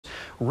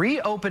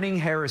Reopening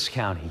Harris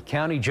County.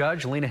 County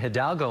Judge Lina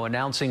Hidalgo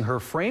announcing her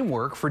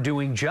framework for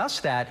doing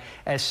just that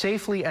as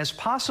safely as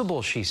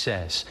possible, she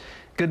says.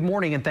 Good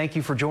morning and thank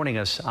you for joining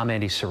us. I'm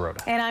Andy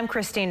Sirota. And I'm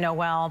Christine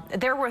Noel.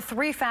 There were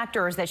 3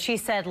 factors that she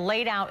said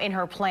laid out in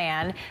her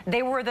plan.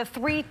 They were the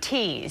 3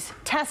 T's: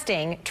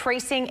 testing,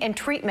 tracing, and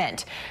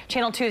treatment.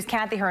 Channel 2's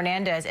Kathy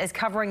Hernandez is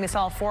covering this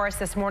all for us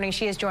this morning.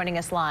 She is joining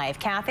us live.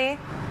 Kathy?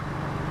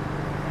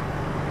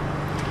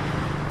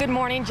 Good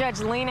morning.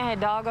 Judge Lina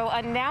Hidalgo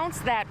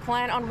announced that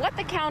plan on what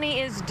the county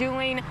is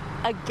doing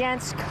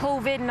against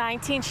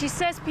COVID-19. She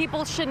says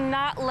people should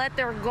not let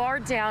their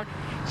guard down.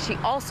 She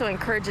also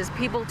encourages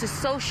people to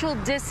social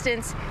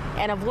distance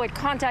and avoid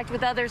contact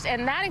with others,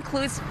 and that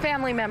includes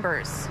family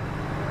members.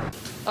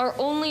 Our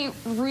only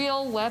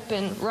real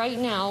weapon right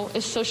now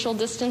is social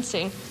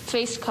distancing,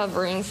 face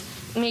coverings,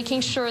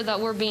 making sure that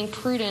we're being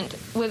prudent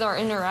with our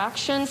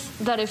interactions,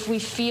 that if we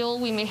feel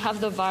we may have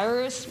the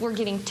virus, we're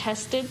getting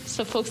tested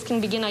so folks can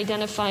begin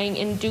identifying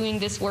and doing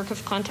this work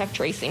of contact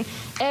tracing.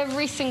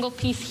 Every single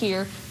piece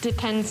here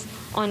depends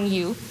on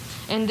you,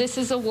 and this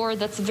is a war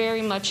that's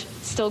very much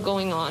still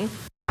going on.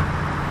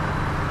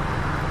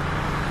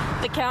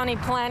 The county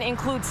plan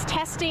includes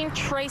testing,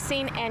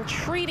 tracing, and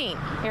treating.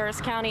 Harris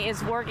County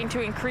is working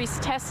to increase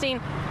testing,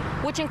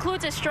 which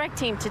includes a strike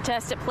team to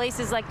test at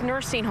places like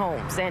nursing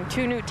homes and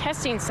 2 new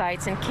testing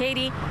sites in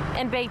Katy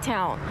and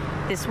Baytown.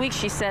 This week,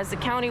 she says the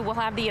county will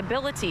have the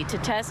ability to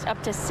test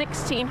up to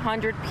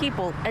 1,600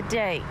 people a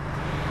day.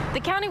 The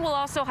county will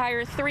also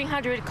hire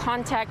 300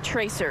 contact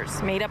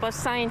tracers made up of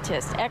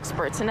scientists,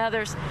 experts, and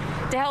others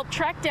to help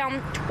track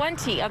down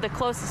 20 of the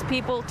closest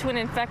people to an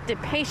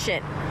infected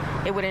patient.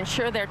 It would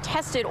ensure they're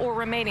tested or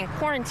remain in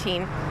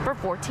quarantine for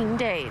 14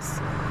 days.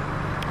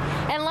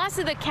 And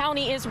lastly, the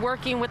county is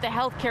working with the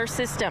healthcare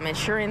system,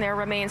 ensuring there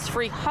remains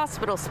free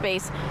hospital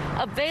space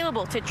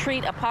available to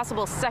treat a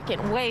possible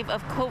second wave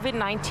of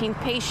COVID-19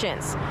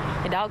 patients.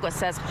 Hidalgo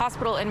says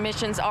hospital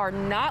admissions are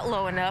not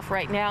low enough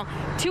right now,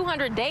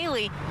 200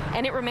 daily,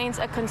 and it remains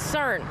a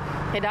concern.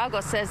 Hidalgo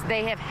says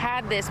they have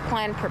had this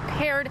plan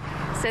prepared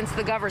since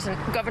the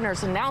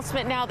governor's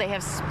announcement. Now they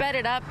have sped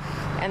it up,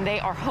 and they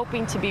are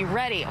hoping to be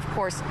ready, of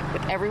course,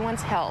 with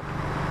everyone's help.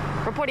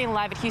 Reporting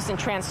live at Houston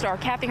TransStar,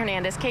 Kathy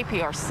Hernandez,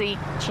 KPRC,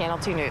 Channel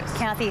 2 News.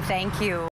 Kathy, thank you.